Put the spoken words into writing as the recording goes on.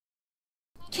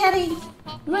Kathy,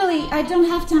 really, I don't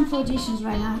have time for auditions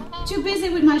right now. Too busy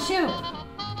with my show.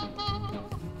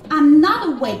 I'm not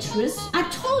a waitress. I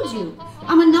told you.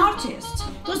 I'm an artist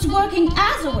who's working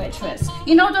as a waitress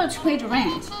in order to pay the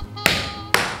rent.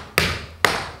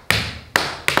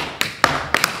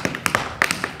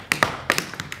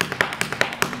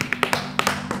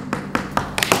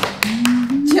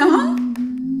 John?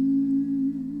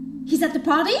 He's at the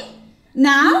party?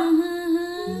 Now?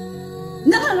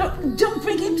 No, don't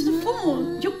bring him to the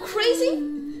phone. You're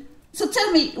crazy? So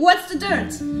tell me, what's the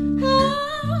dirt?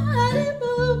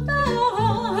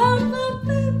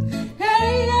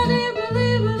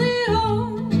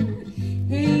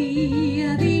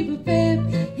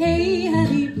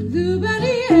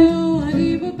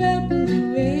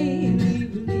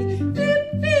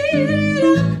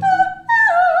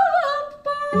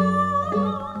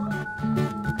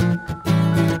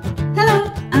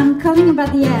 Hello, I'm calling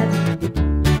about the ad.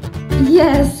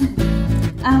 Yes.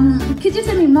 Could you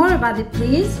tell me more about it,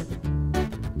 please?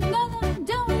 No,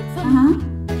 don't wait.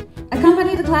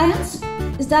 Accompany the clients?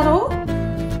 Is that all?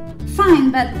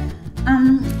 Fine, but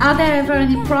are there ever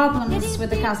any problems with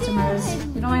the customers?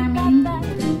 You know what I mean?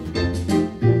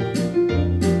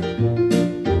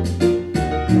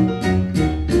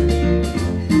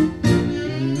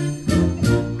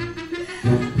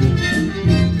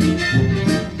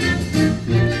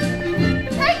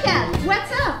 Hey Kat,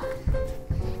 what's up?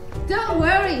 Don't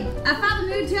worry, I found a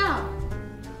new job.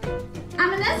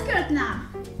 I'm an escort now.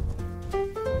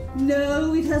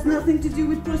 No, it has nothing to do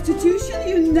with prostitution,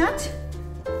 you nut.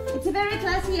 It's a very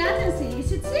classy agency, you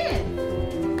should see it.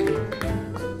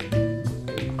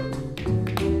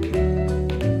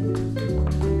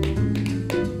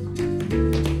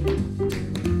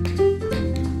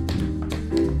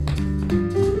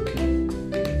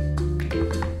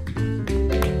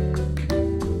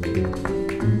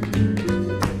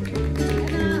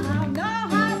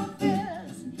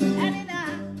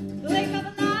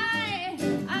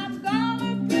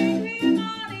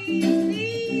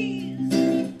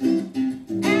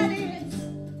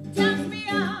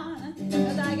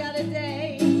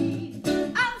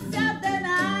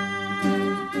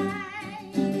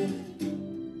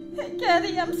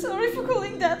 Kathy, I'm sorry for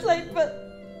calling that late, but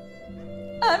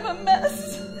I'm a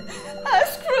mess. I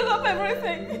screwed up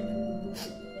everything.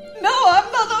 No,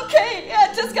 I'm not okay.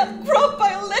 I just got groped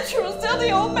by a lecherous,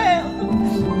 dirty old man.